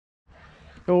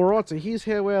Alright, so here's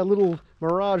how our little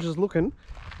Mirage is looking,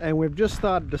 and we've just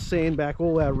started to sand back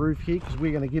all our roof here because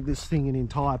we're going to give this thing an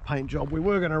entire paint job. We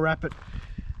were going to wrap it,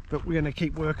 but we're going to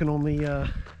keep working on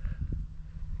the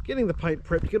getting the paint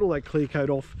prepped, get all that clear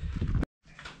coat off.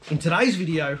 In today's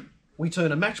video, we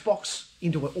turn a matchbox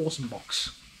into an awesome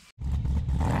box.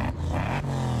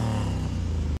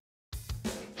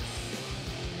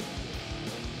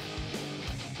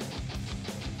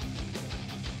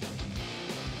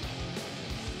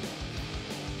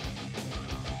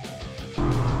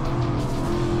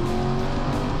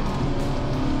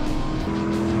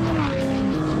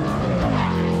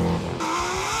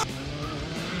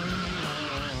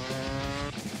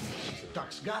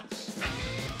 Guts.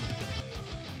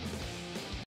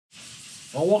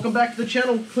 Well, welcome back to the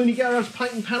channel, Clooney Garage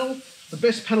Paint and Panel, the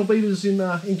best panel beaters in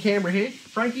Canberra here.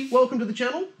 Frankie, welcome to the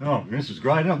channel. Oh, this is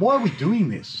great. Now, why are we doing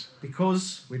this?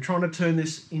 Because we're trying to turn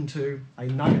this into a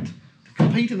nugget to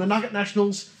compete in the Nugget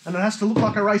Nationals, and it has to look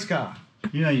like a race car.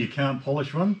 You know you can't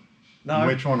polish one? No. And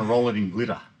we're trying to roll it in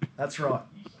glitter. That's right.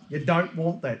 You don't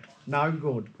want that. No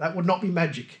good. That would not be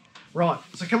magic. Right,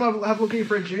 so come over, have a look here,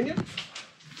 Fred Jr.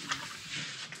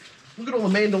 Look at all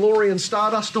the Mandalorian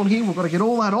stardust on here. We've got to get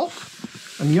all that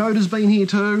off. And Yoda's been here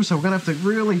too, so we're going to have to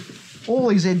really, all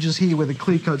these edges here where the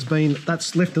clear coat's been,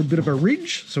 that's left a bit of a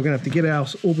ridge, so we're going to have to get our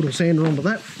orbital sander onto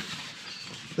that.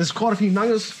 There's quite a few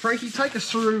nuggers. Frankie, take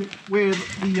us through where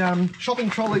the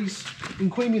shopping trolleys in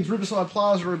Queanbeyan's Riverside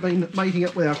Plaza have been mating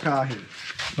up with our car here.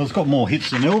 Well, it's got more hits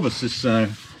than Elvis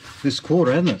this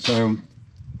quarter, hasn't it? So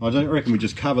I don't reckon we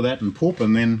just cover that and pop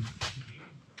and then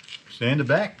sand it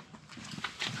back.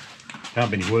 Can't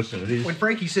be any worse than it is. When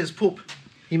Frankie says poop,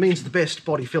 he means the best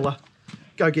body filler.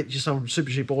 Go get you some from Super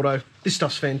Cheap Auto. This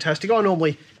stuff's fantastic. I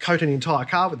normally coat an entire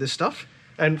car with this stuff.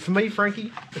 And for me,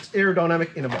 Frankie, it's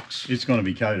aerodynamic in a box. It's going to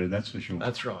be coated, that's for sure.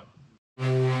 That's right.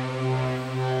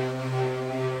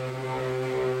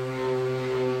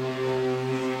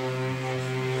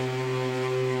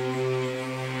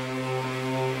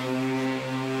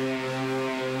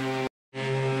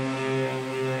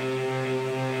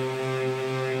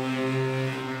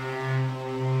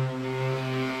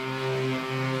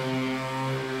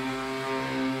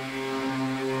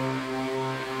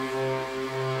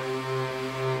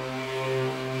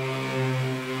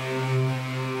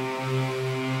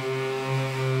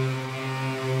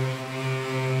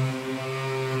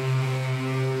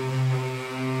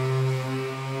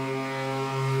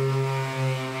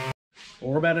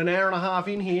 We're about an hour and a half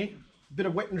in here, a bit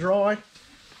of wet and dry.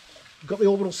 Got the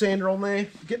orbital sander on there,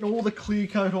 getting all the clear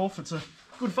coat off. It's a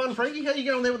good fun, Frankie. How you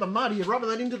going there with the mud? Are you rubbing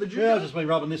that into the junior? Yeah, I've just been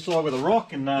rubbing this side with a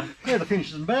rock and yeah, the finish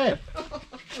isn't bad.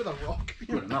 With a rock.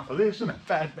 Good enough of this, isn't it?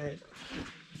 Bad.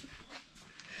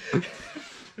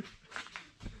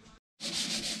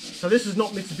 So this is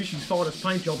not Mitsubishi's finest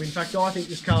paint job. In fact, I think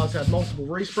this car's had multiple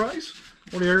resprays.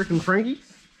 What do you reckon, Frankie?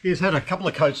 It's had a couple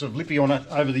of coats of lippy on it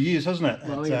over the years, hasn't it?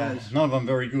 Well, None of them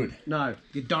very good. No,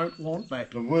 you don't want that.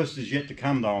 The worst is yet to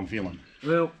come, though, I'm feeling.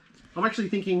 Well, I'm actually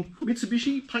thinking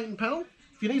Mitsubishi Paint and Panel.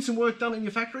 If you need some work done in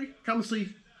your factory, come and see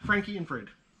Frankie and Fred.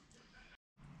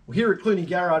 Well, here at Clooney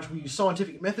Garage, we use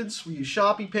scientific methods. We use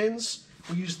Sharpie pens.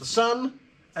 We use the sun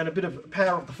and a bit of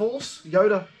power of the force.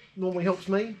 Yoda normally helps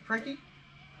me, Frankie.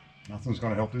 Nothing's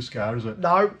going to help this car, is it?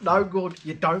 No, no good.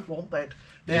 You don't want that.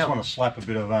 You just want to slap a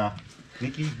bit of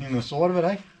Nicky in the side of it,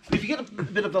 eh? If you get a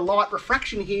bit of the light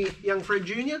refraction here, young Fred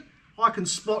Jr., I can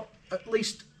spot at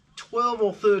least 12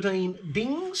 or 13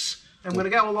 dings. And we're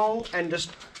going to go along and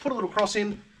just put a little cross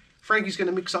in. Frankie's going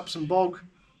to mix up some bog,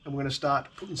 and we're going to start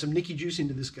putting some Nicky juice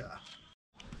into this car.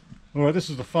 All right,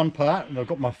 this is the fun part, and I've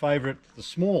got my favourite, the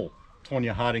small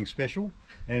Tonya Harding Special,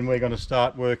 and we're going to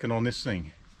start working on this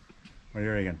thing. What do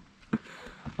you reckon?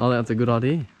 Oh, that's a good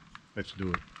idea. Let's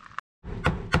do it.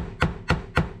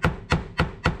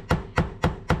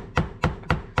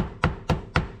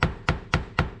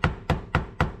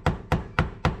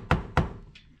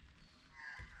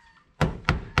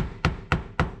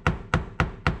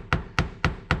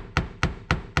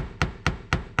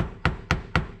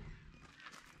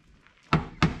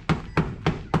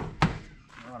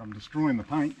 I'm destroying the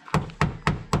paint.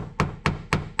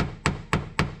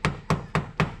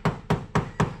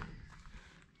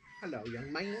 Hello,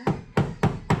 young man.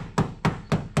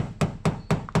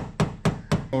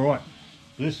 All right,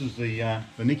 this is the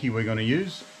Nicky we're going to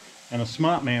use, and a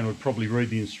smart man would probably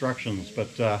read the instructions,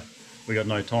 but we got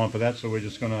no time for that, so we're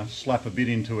just going to slap a bit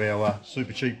into our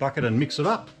super cheap bucket and mix it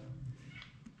up.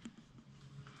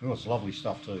 Oh, it's lovely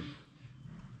stuff too.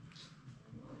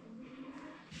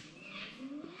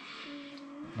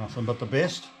 Nothing but the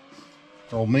best.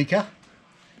 Old Mika.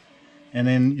 And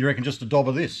then you reckon just a dob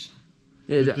of this?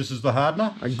 Yeah, This is the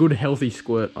hardener? a good healthy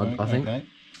squirt, I think. Okay.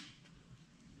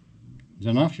 Is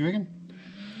that enough, you reckon?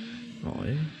 Oh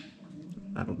yeah,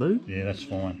 that'll do. Yeah, that's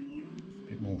fine.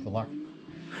 Bit more for luck.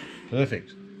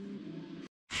 Perfect.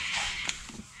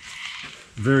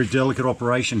 Very delicate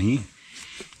operation here.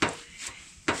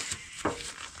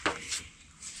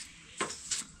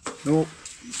 Oh,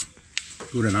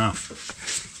 good enough.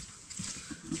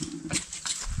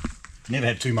 Never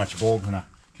had too much bog in a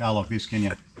car like this, can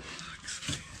you?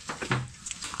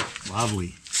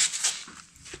 Lovely.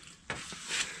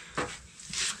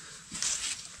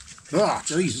 Ah,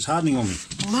 geez, it's hardening on me.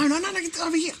 No, get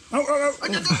over here. Oh.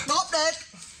 Stop that.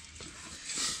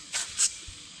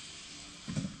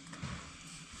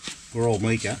 Poor old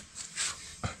Mika.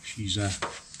 She's oh,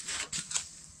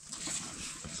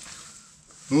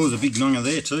 there's a big nunga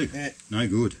there too. Yeah. No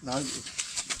good. No.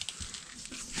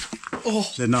 Oh.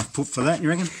 Is that enough put for that, you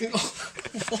reckon?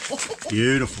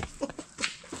 Beautiful.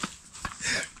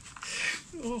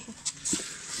 I'm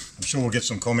sure we'll get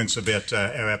some comments about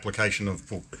our application of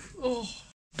book. Oh.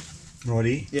 Right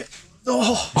here. Yeah.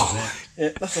 Oh. Yeah,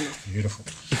 that's enough. Beautiful.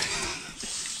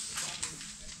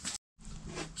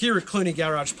 Here at Clooney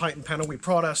Garage Paint and Panel, we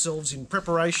pride ourselves in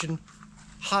preparation,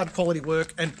 hard quality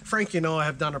work, and Frankie and I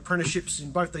have done apprenticeships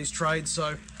in both these trades.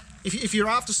 So, if you're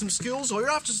after some skills, or you're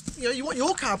after, you want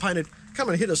your car painted, come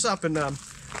and hit us up. And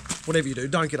whatever you do,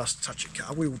 don't get us to touch your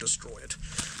car; we will destroy it.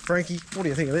 Frankie, what do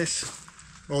you think of this?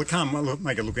 Well, it can't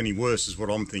make it look any worse, is what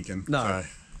I'm thinking. No. So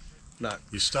No.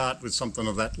 you start with something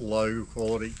of that low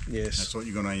quality. Yes. That's what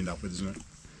you're going to end up with, isn't it?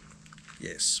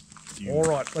 Yes. All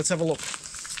right, let's have a look.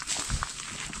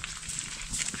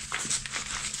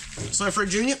 So, Fred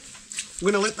Junior,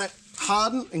 we're going to let that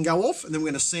harden and go off, and then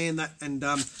we're going to sand that, and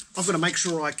I've got to make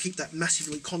sure I keep that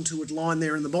massively contoured line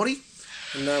there in the body,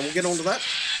 and we'll get onto that.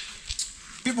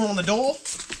 Bit more on the door.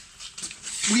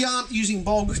 We aren't using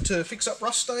bog to fix up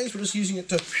rust stains, we're just using it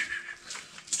to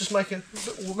just make a,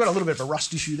 we've got a little bit of a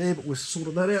rust issue there, but we've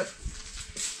sorted that out.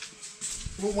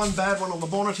 We've got one bad one on the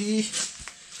bonnet here.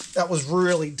 That was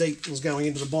really deep, it was going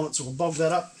into the bonnet, so we'll bog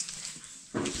that up.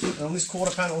 And on this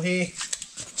quarter panel here,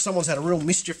 someone's had a real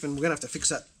mischief, and we're going to have to fix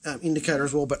that indicator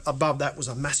as well, but above that was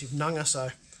a massive nunga, so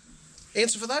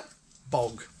answer for that,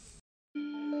 bog.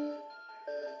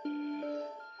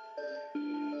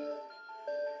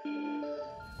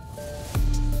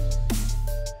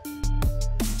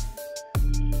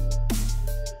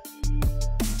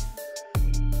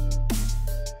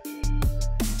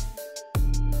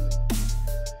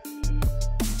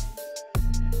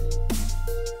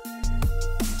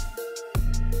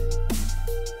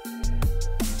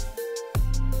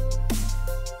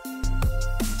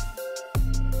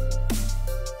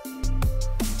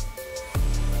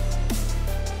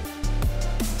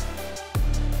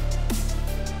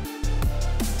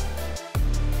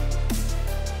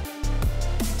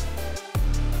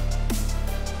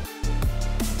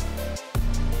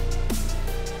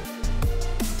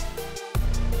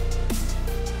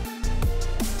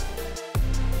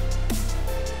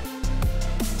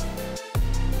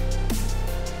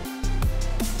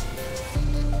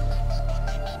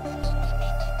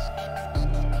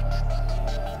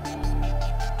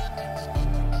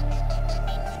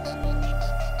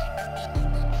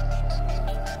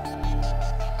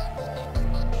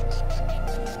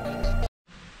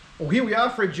 Well, here we are,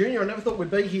 Fred Junior. I never thought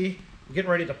we'd be here. We're getting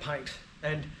ready to paint.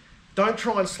 And don't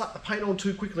try and slap the paint on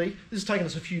too quickly. This has taken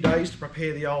us a few days to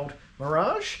prepare the old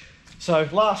Mirage. So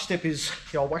last step is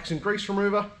the old wax and grease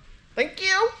remover. Thank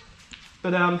you.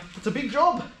 But it's a big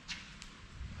job.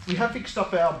 We have fixed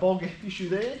up our bog issue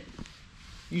there.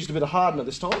 Used a bit of hardener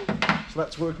this time, so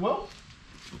that's worked well.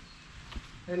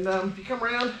 And if you come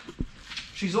around,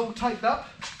 she's all taped up.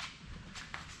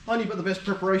 Only got the best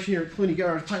preparation here at Clooney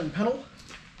Garage Paint and Panel.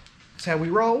 That's how we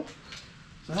roll.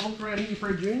 So have a look around here,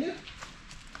 Fred Junior.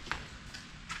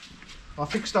 I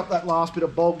fixed up that last bit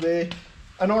of bog there.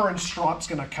 An orange stripe's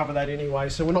going to cover that anyway,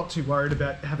 so we're not too worried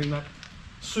about having that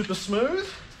super smooth,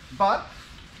 but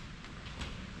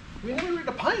we're never ready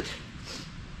to paint.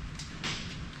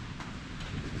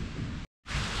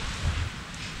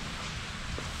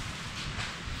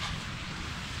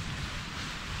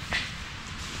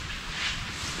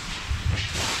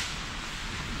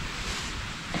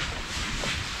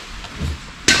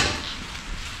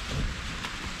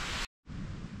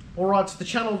 Alright, it's the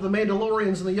channel of the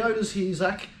Mandalorians and the Yodas here,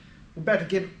 Zach. We're about to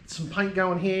get some paint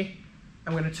going here,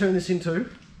 and we're going to turn this into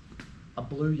a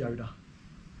blue Yoda.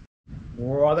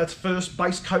 Alright, that's first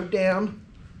base coat down.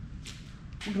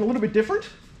 Looking a little bit different.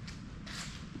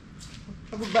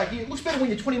 Have a look back here. It looks better when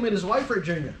you're 20 metres away, Fred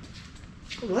Junior.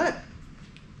 Look at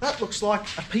that. That looks like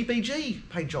a PPG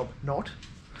paint job, not.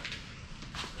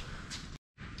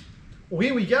 Well,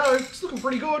 here we go. It's looking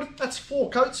pretty good. That's 4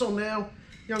 coats on now,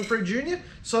 young Fred Jr.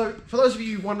 So for those of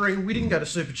you wondering, we didn't go to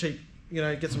Super Cheap, you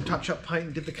know, get some touch-up paint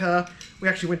and did the car. We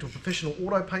actually went to a professional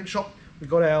auto paint shop. We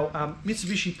got our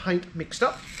Mitsubishi paint mixed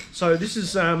up. So this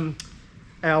is our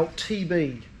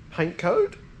TB paint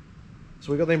code.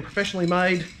 So we got them professionally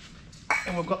made,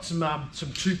 and we've got some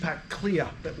 2-pack clear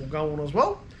that will go on as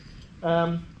well.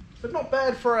 But not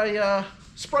bad for a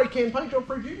spray can paint job,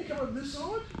 Fred Jr. Come over this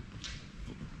side.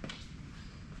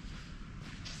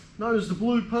 Known as the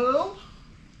Blue Pearl.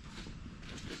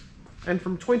 And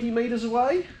from 20 metres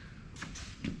away,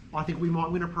 I think we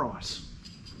might win a prize.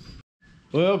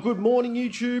 Well, good morning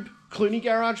YouTube. Clooney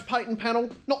Garage paint and panel.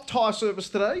 Not tyre service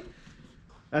today.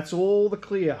 That's all the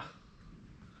clear.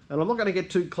 And I'm not going to get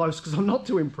too close because I'm not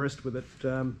too impressed with it.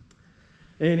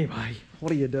 Anyway, what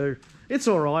do you do? It's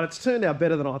alright. It's turned out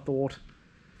better than I thought.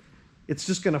 It's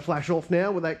just going to flash off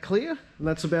now with that clear. And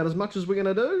that's about as much as we're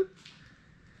going to do.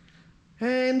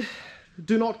 And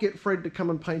do not get Fred to come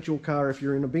and paint your car if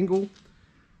you're in a bingle.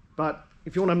 But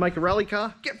if you want to make a rally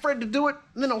car, get Fred to do it,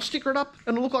 and then I'll sticker it up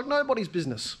and it'll look like nobody's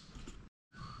business.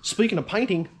 Speaking of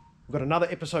painting, we've got another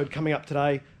episode coming up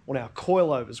today on our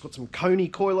coilovers. Got some Coney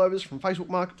coilovers from Facebook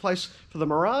Marketplace for the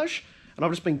Mirage, and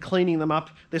I've just been cleaning them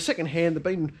up. They're second hand, they've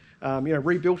been you know,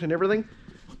 rebuilt and everything,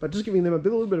 but just giving them a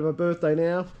little bit of a birthday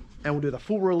now, and we'll do the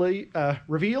full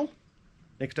reveal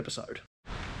next episode.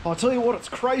 I'll tell you what, it's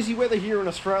crazy weather here in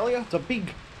Australia. It's a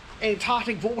big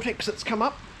Antarctic vortex that's come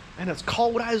up, and it's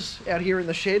cold as out here in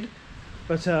the shed.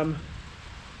 But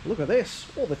look at this,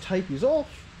 all the tape is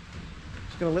off.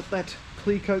 Just gonna let that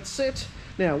clear coat set.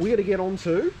 Now we're gonna get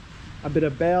onto a bit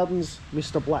of Bowden's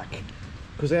Mr. Black,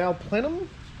 because our plenum,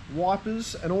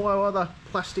 wipers, and all our other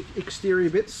plastic exterior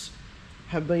bits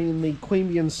have been in the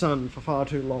Queanbeyan sun for far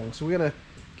too long. So we're gonna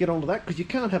get onto that, because you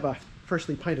can't have a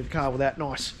freshly painted car without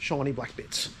nice shiny black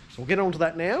bits. So we'll get onto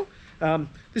that now.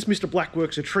 This Mr. Black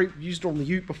works a treat. We used it on the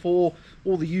ute before,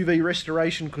 all the UV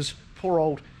restoration, because poor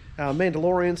old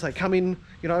Mandalorians, they come in,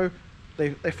 you know,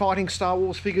 they're fighting Star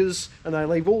Wars figures, and they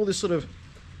leave all this sort of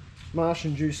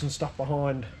Martian juice and stuff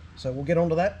behind. So we'll get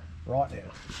onto that right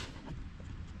now.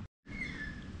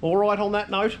 Alright, on that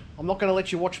note, I'm not going to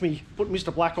let you watch me put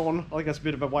Mr. Black on. I think that's a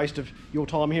bit of a waste of your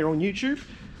time here on YouTube.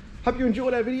 Hope you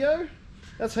enjoyed our video.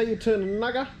 That's how you turn a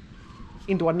nugget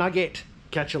into a nugget.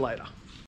 Catch you later.